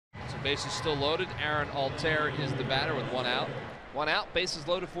Bases still loaded. Aaron Altherr is the batter with one out. One out, bases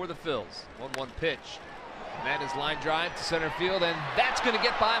loaded for the Phillies. 1-1 pitch. And that is line drive to center field, and that's going to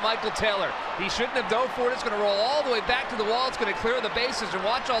get by Michael Taylor. He shouldn't have dove for it. It's going to roll all the way back to the wall. It's going to clear the bases, and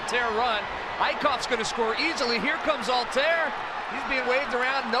watch Altherr run. Eichhoff's going to score easily. Here comes Altherr. He's being waved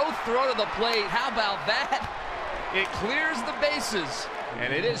around. No throw to the plate. How about that? It clears the bases,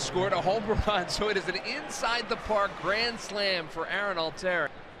 and it is scored a home run. So it is an inside the park grand slam for Aaron Altherr.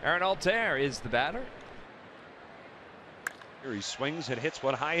 Aaron Altherr is the batter. Here he swings and hits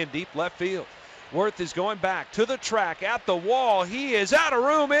one high and deep left field. Worth is going back to the track at the wall. He is out of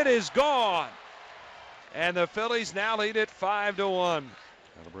room. It is gone. And the Phillies now lead it 5-1.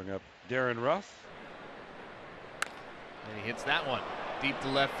 That'll bring up Darren Ruff. And he hits that one deep to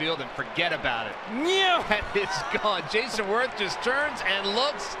left field, and forget about it. Yeah, that is gone. Jason Worth just turns and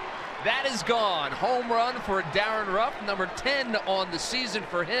looks. That is gone. Home run for Darren Ruff, number 10 on the season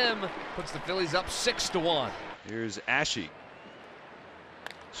for him. Puts the Phillies up 6-1. Here's Ashe.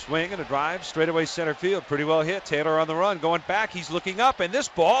 Swing and a drive straightaway center field. Pretty well hit. Taylor on the run, going back. He's looking up, and this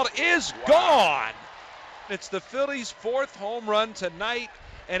ball is gone. It's the Phillies' 4th home run tonight,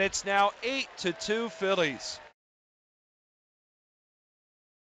 and it's now 8-2 Phillies.